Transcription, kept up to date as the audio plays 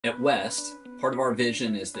At West, part of our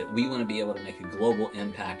vision is that we want to be able to make a global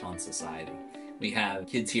impact on society. We have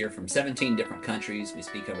kids here from 17 different countries. We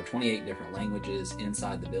speak over 28 different languages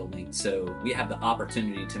inside the building. So we have the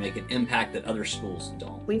opportunity to make an impact that other schools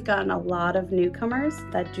don't. We've gotten a lot of newcomers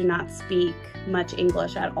that do not speak much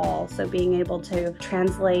English at all. So being able to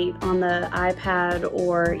translate on the iPad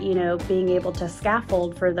or, being able to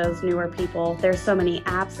scaffold for those newer people. There's so many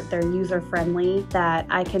apps that they're user-friendly that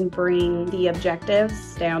I can bring the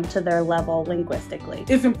objectives down to their level linguistically.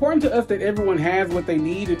 It's important to us that everyone has what they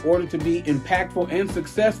need in order to be impactful and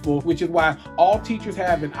successful, which is why all teachers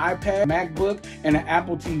have an iPad, MacBook, and an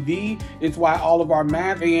Apple TV. It's why all of our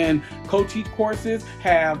math and co-teach courses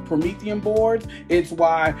have Promethean boards. It's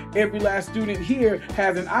why every last student here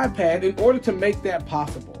has an iPad in order to make that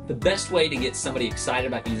possible. The best way to get somebody excited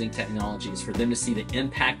about using technology is for them to see the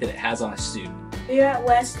impact that it has on a student. Here at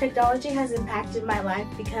West, technology has impacted my life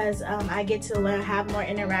because I get to have more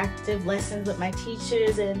interactive lessons with my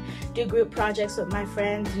teachers and do group projects with my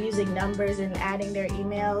friends using numbers and adding their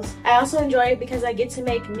emails. I also enjoy it because I get to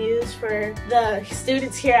make news for the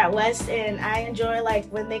students here at West, and I enjoy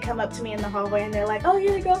when they come up to me in the hallway and they're like, "Oh,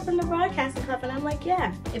 you're the girl from the broadcasting club," and I'm like,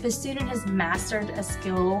 "Yeah." If a student has mastered a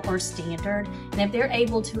skill or standard, and if they're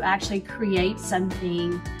able to actually create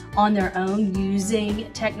something on their own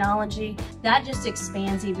using technology, that just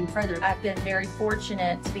expands even further. I've been very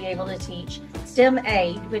fortunate to be able to teach STEM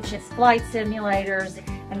 8, which is flight simulators.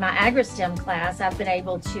 In my agri-STEM class, I've been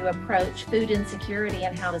able to approach food insecurity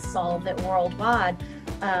and how to solve it worldwide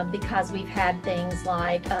because we've had things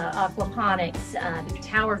like aquaponics,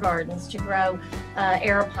 tower gardens to grow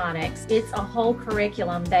aeroponics. It's a whole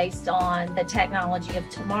curriculum based on the technology of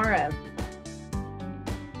tomorrow.